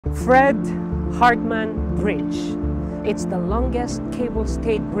Fred Hardman Bridge. It's the longest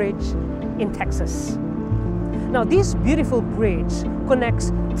cable-stayed bridge in Texas. Now, this beautiful bridge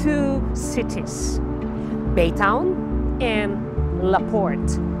connects two cities, Baytown and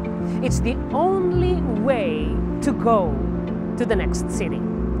LaPorte. It's the only way to go to the next city.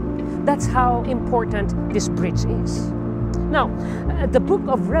 That's how important this bridge is. Now, the book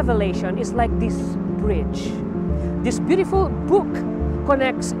of Revelation is like this bridge. This beautiful book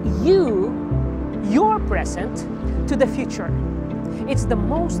connects you, your present, to the future. It's the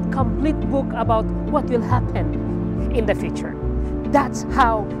most complete book about what will happen in the future. That's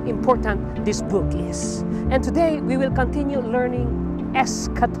how important this book is. And today we will continue learning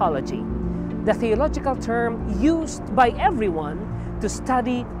eschatology, the theological term used by everyone to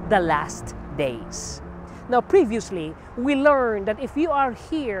study the last days. Now, previously, we learned that if you are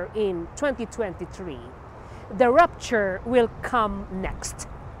here in 2023, the rapture will come next.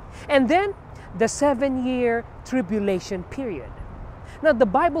 And then, the 7-year tribulation period. Now, the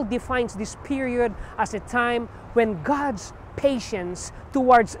Bible defines this period as a time when God's patience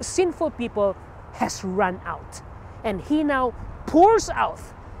towards sinful people has run out. And He now pours out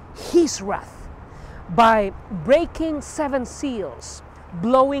His wrath by breaking 7 seals,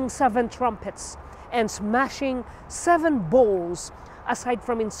 blowing 7 trumpets, and smashing 7 bowls, aside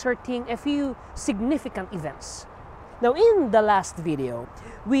from inserting a few significant events. Now, in the last video,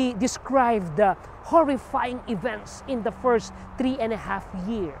 we described the horrifying events in the first 3.5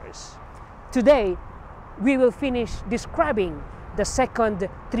 years. Today, we will finish describing the second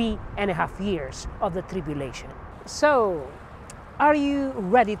 3.5 years of the tribulation. So, are you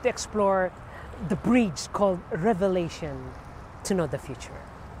ready to explore the bridge called Revelation to know the future?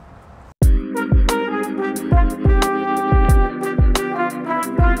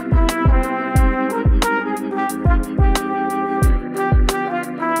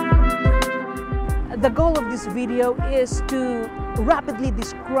 The goal of this video is to rapidly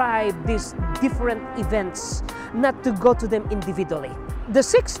describe these different events, not to go to them individually. The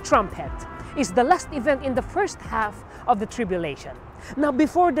 6th trumpet is the last event in the first half of the tribulation. Now,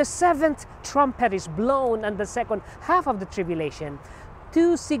 before the 7th trumpet is blown and the second half of the tribulation,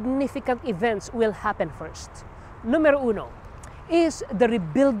 2 significant events will happen first. Numero uno is the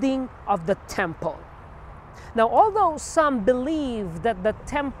rebuilding of the temple. Now, although some believe that the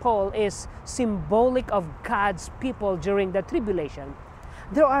temple is symbolic of God's people during the tribulation,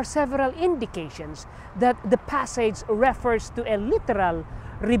 there are several indications that the passage refers to a literal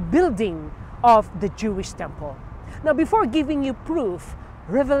rebuilding of the Jewish temple. Now, before giving you proof,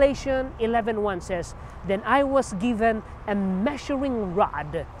 Revelation 11:1 says, "Then I was given a measuring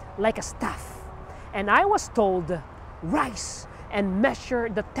rod like a staff, and I was told, 'Rise and measure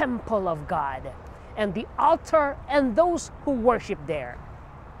the temple of God, and the altar and those who worship there.'"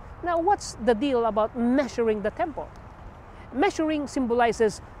 Now, what's the deal about measuring the temple? Measuring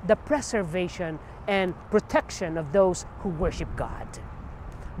symbolizes the preservation and protection of those who worship God.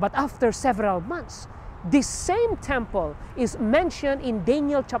 But after several months, this same temple is mentioned in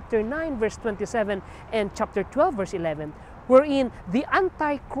Daniel chapter 9 verse 27 and chapter 12 verse 11, wherein the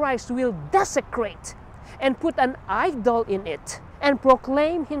Antichrist will desecrate and put an idol in it and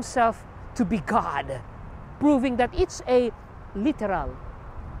proclaim himself to be God, proving that it's a literal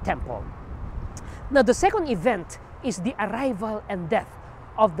temple. Now, the second event is the arrival and death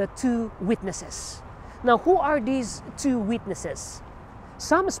of the 2 witnesses. Now, who are these 2 witnesses?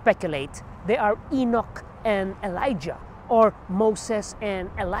 Some speculate they are Enoch and Elijah, or Moses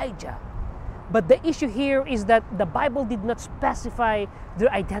and Elijah. But the issue here is that the Bible did not specify their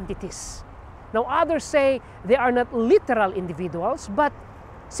identities. Now, others say they are not literal individuals, but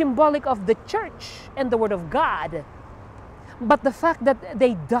symbolic of the church and the Word of God. But the fact that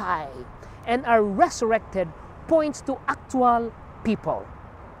they die and are resurrected points to actual people.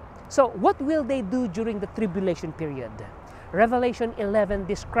 So, what will they do during the tribulation period? Revelation 11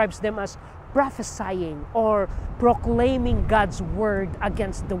 describes them as prophesying or proclaiming God's word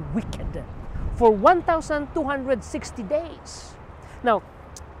against the wicked for 1,260 days. Now,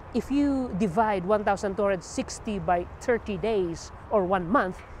 if you divide 1,260 by 30 days or 1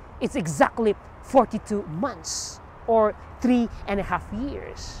 month, it's exactly 42 months or 3.5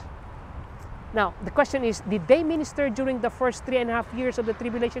 years. Now, the question is, did they minister during the first 3.5 years of the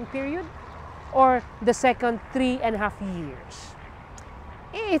tribulation period or the second 3.5 years?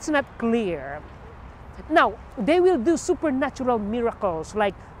 It's not clear. Now, they will do supernatural miracles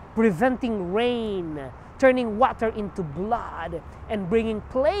like preventing rain, turning water into blood, and bringing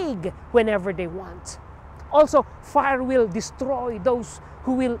plague whenever they want. Also, fire will destroy those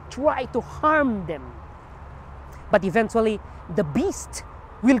who will try to harm them. But eventually, the beast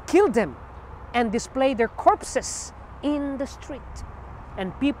will kill them and display their corpses in the street.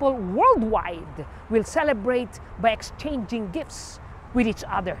 And people worldwide will celebrate by exchanging gifts with each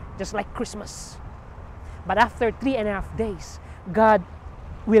other, just like Christmas. But after 3.5 days, God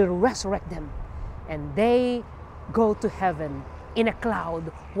will resurrect them, and they go to heaven in a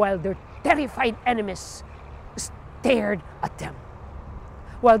cloud while their terrified enemies stared at them.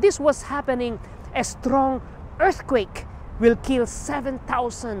 While this was happening, a strong earthquake will kill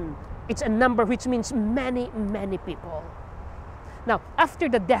 7,000. It's a number which means many, many people. Now, after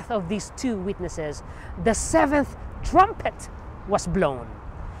the death of these two witnesses, the seventh trumpet was blown,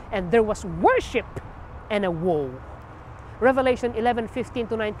 and there was worship and a woe. Revelation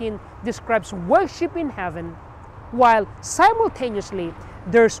 11:15-19 describes worship in heaven, while simultaneously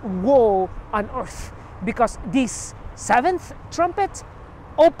there's woe on earth, because this seventh trumpet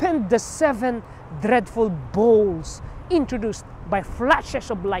opened the seven dreadful bowls introduced by flashes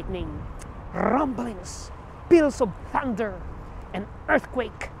of lightning, rumblings, peals of thunder, an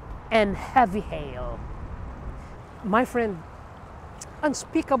earthquake, and heavy hail. My friend,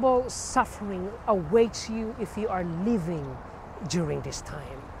 unspeakable suffering awaits you if you are living during this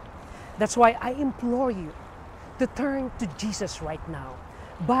time. That's why I implore you to turn to Jesus right now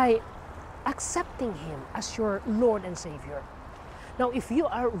by accepting Him as your Lord and Savior. Now, if you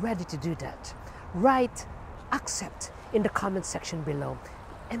are ready to do that, write accept in the comment section below,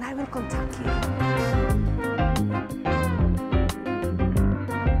 and I will contact you.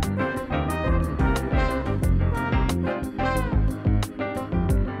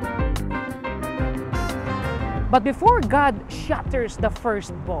 But before God shatters the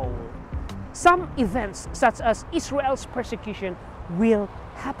first bowl, some events such as Israel's persecution will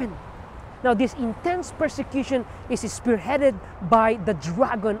happen. Now, this intense persecution is spearheaded by the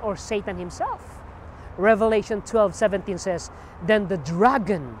dragon or Satan himself. Revelation 12:17 says, "Then the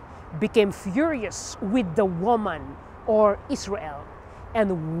dragon became furious with the woman or Israel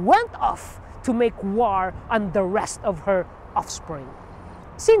and went off to make war on the rest of her offspring."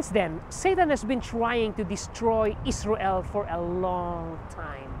 Since then, Satan has been trying to destroy Israel for a long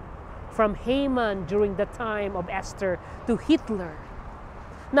time. From Haman during the time of Esther to Hitler.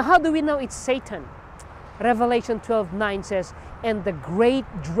 Now, how do we know it's Satan? Revelation 12:9 says, "And the great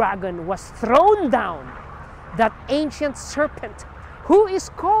dragon was thrown down, that ancient serpent, who is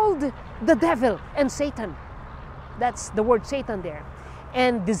called the devil and Satan." That's the word Satan there.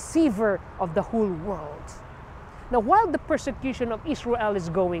 "And deceiver of the whole world." Now, while the persecution of Israel is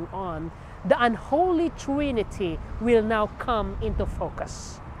going on, the unholy trinity will now come into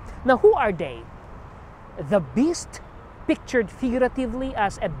focus. Now, who are they? The beast, pictured figuratively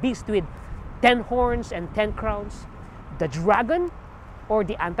as a beast with 10 horns and 10 crowns, the dragon, or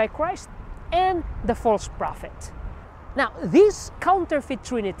the Antichrist, and the false prophet. Now, this counterfeit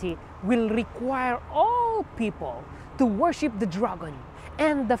trinity will require all people to worship the dragon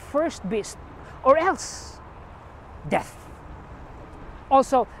and the first beast, or else death.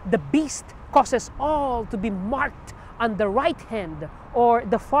 Also, the beast causes all to be marked on the right hand or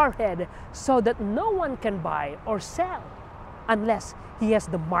the forehead, so that no one can buy or sell unless he has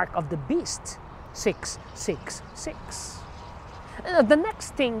the mark of the beast, 666. The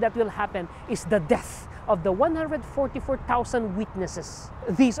next thing that will happen is the death of the 144,000 witnesses.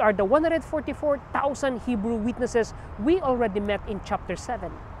 These are the 144,000 Hebrew witnesses we already met in chapter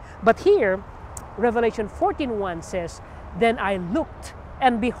 7. But here, Revelation 14:1 says, "Then I looked,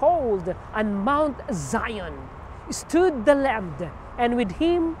 and behold, on Mount Zion stood the Lamb, and with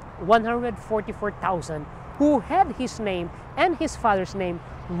him 144,000 who had his name and his father's name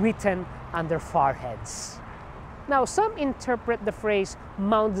written on their foreheads." Now, some interpret the phrase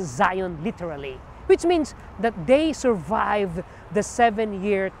Mount Zion literally, which means that they survived the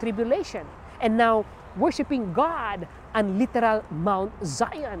 7-year tribulation and now worshiping God on literal Mount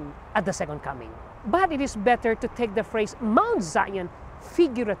Zion at the second coming. But it is better to take the phrase Mount Zion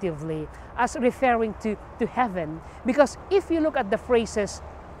figuratively as referring to heaven, because if you look at the phrases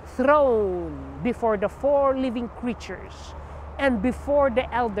throne before the 4 living creatures and before the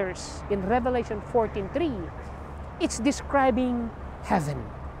elders in Revelation 14:3, it's describing heaven.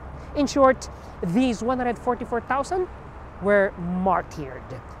 In short, these 144,000 were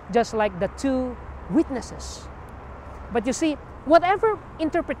martyred, just like the 2 witnesses. But you see, whatever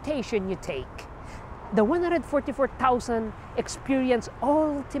interpretation you take, the 144,000 experience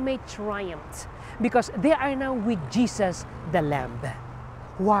ultimate triumph because they are now with Jesus the Lamb,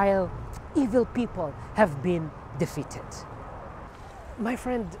 while evil people have been defeated. My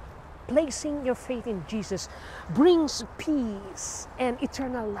friend, placing your faith in Jesus brings peace and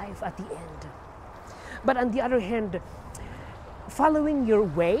eternal life at the end. But on the other hand, following your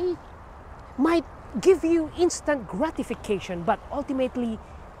way might give you instant gratification, but ultimately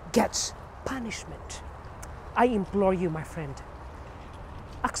gets punishment. I implore you, my friend,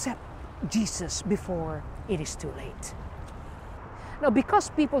 accept Jesus before it is too late. Now, because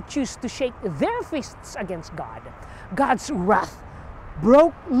people choose to shake their fists against God, God's wrath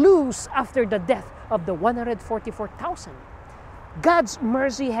broke loose after the death of the 144,000. God's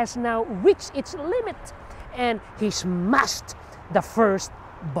mercy has now reached its limit, and He smashed the first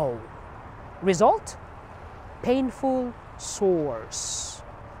bow. Result? Painful sores.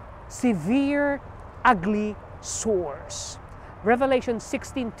 Severe, ugly sores. Revelation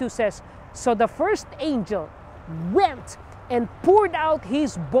 16:2 says, "So the first angel went and poured out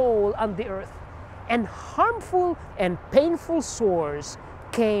his bowl on the earth, and harmful and painful sores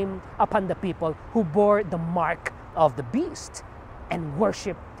came upon the people who bore the mark of the beast and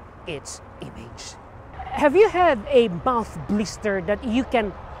worshiped its image." Have you had a mouth blister that you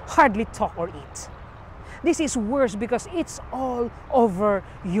can hardly talk or eat? This is worse because it's all over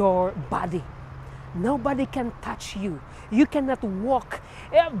your body. Nobody can touch you. You cannot walk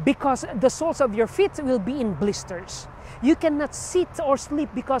because the soles of your feet will be in blisters. You cannot sit or sleep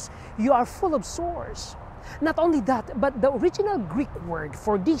because you are full of sores. Not only that, but the original Greek word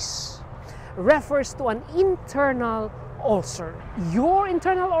for this refers to an internal ulcer. Your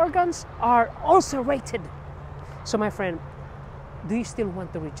internal organs are ulcerated. So my friend, do you still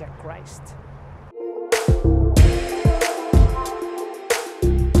want to reject Christ?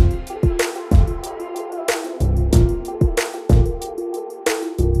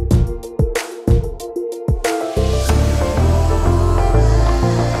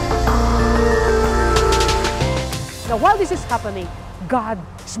 Now, while this is happening, God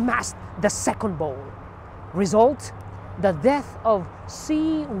smashed the second bowl. Result, the death of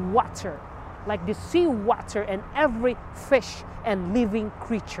sea water, like the sea water and every fish and living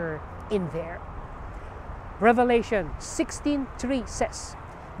creature in there. Revelation 16:3 says,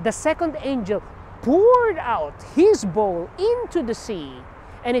 "The second angel poured out his bowl into the sea,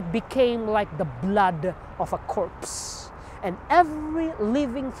 and it became like the blood of a corpse, and every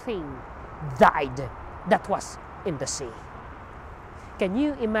living thing died that was in the sea." Can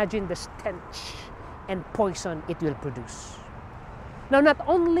you imagine the stench and poison it will produce? Now, not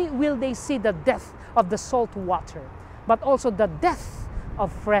only will they see the death of the salt water, but also the death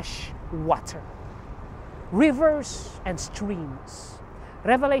of fresh water, rivers and streams.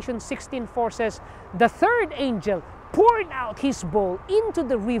 Revelation 16:4 says, "The third angel poured out his bowl into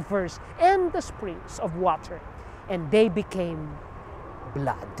the rivers and the springs of water, and they became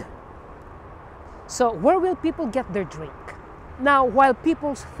blood." So where will people get their drink? Now, while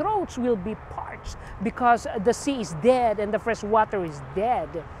people's throats will be parched because the sea is dead and the fresh water is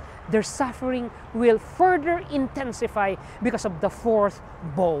dead, their suffering will further intensify because of the fourth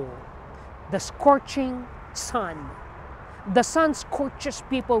bowl, the scorching sun. The sun scorches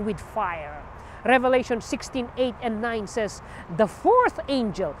people with fire. Revelation 16:8 and 9 says, "The fourth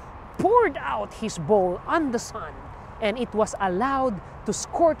angel poured out his bowl on the sun, and it was allowed to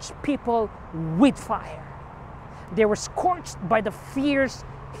scorch people with fire." They were scorched by the fierce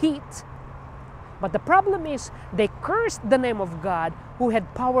heat. But the problem is, they cursed the name of God who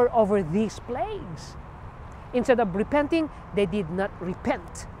had power over these plagues. Instead of repenting, they did not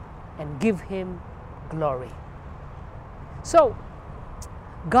repent and give Him glory. So,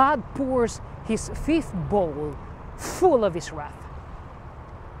 God pours His fifth bowl full of His wrath.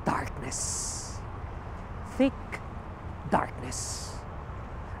 Darkness. Thick darkness.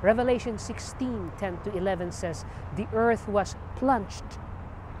 Revelation 16:10-11 says, "The earth was plunged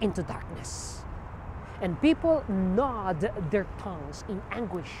into darkness, and people gnawed their tongues in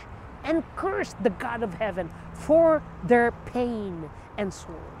anguish and cursed the God of heaven for their pain and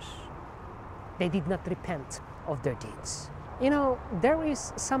sores. They did not repent of their deeds." You know, there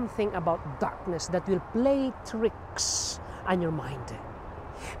is something about darkness that will play tricks on your mind.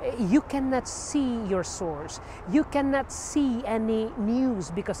 You cannot see your source. You cannot see any news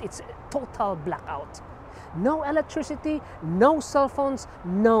because it's total blackout. No electricity, no cell phones,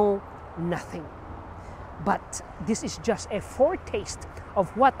 no nothing. But this is just a foretaste of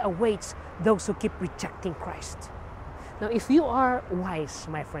what awaits those who keep rejecting Christ. Now, if you are wise,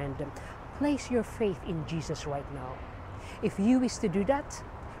 my friend, place your faith in Jesus right now. If you wish to do that,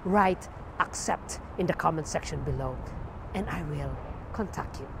 write "accept" in the comment section below, and I will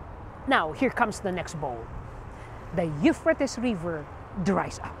contact you. Now, here comes the next bowl. The Euphrates River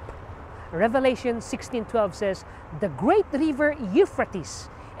dries up. Revelation 16:12 says, "The great river Euphrates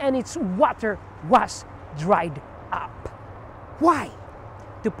and its water was dried up." Why?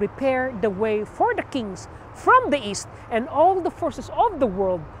 to prepare the way for the kings from the east and all the forces of the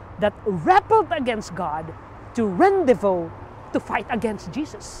world that rebelled against God to rendezvous to fight against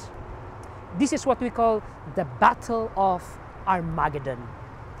Jesus. This is what we call the Battle of Armageddon.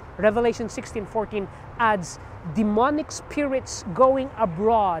 Revelation 16:14 adds demonic spirits going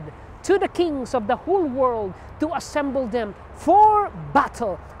abroad to the kings of the whole world to assemble them for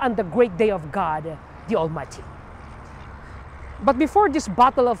battle on the great day of God, the Almighty. But before this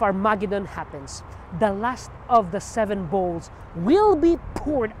Battle of Armageddon happens, the last of the 7 bowls will be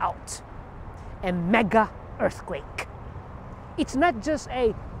poured out. A mega earthquake. It's not just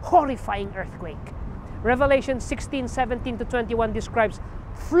a horrifying earthquake. Revelation 16:17-21 describes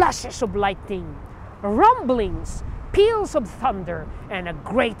flashes of lightning, rumblings, peals of thunder, and a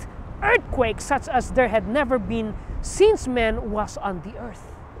great earthquake such as there had never been since man was on the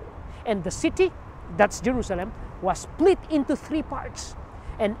earth. And the city, that's Jerusalem, was split into 3 parts,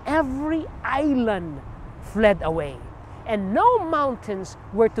 and every island fled away, and no mountains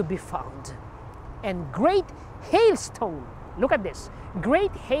were to be found. And great hailstone, look at this,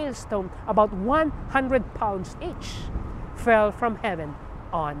 great hailstone about 100 pounds each fell from heaven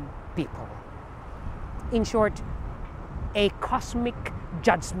on people. In short, a cosmic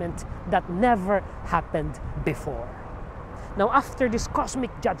judgment that never happened before. Now, after this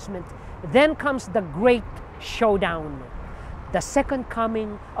cosmic judgment, then comes the great showdown, the second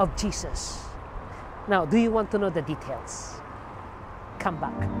coming of Jesus. Now, do you want to know the details? Come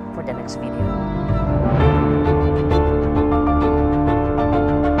back for the next video.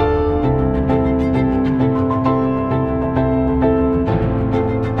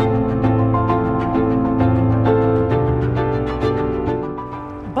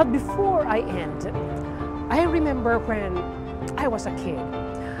 But before I end, I remember when I was a kid,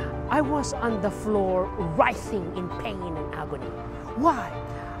 I was on the floor writhing in pain and agony. Why?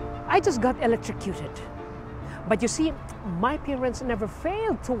 I just got electrocuted. But you see, my parents never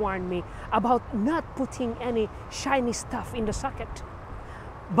failed to warn me about not putting any shiny stuff in the socket.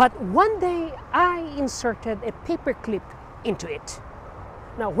 But one day, I inserted a paper clip into it.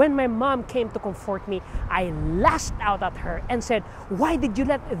 Now, when my mom came to comfort me, I lashed out at her and said, "Why did you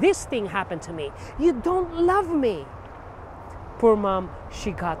let this thing happen to me? You don't love me." Poor mom,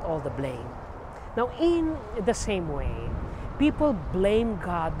 she got all the blame. Now, in the same way, people blame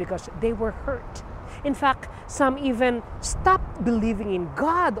God because they were hurt. In fact, some even stopped believing in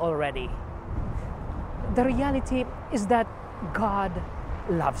God already. The reality is that God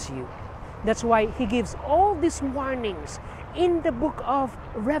loves you. That's why He gives all these warnings in the book of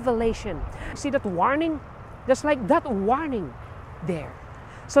Revelation. See that warning? Just like that warning there.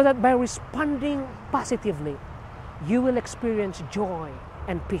 So that by responding positively, you will experience joy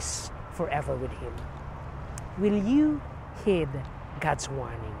and peace forever with Him. Will you heed God's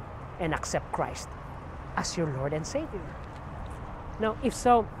warning and accept Christ as your Lord and Savior? Now, if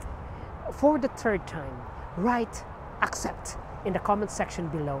so, for the 3rd time, write "accept" in the comment section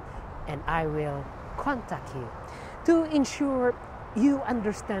below, and I will contact you to ensure you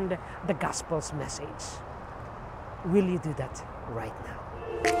understand the gospel's message. Will you do that right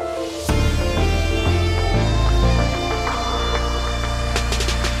now?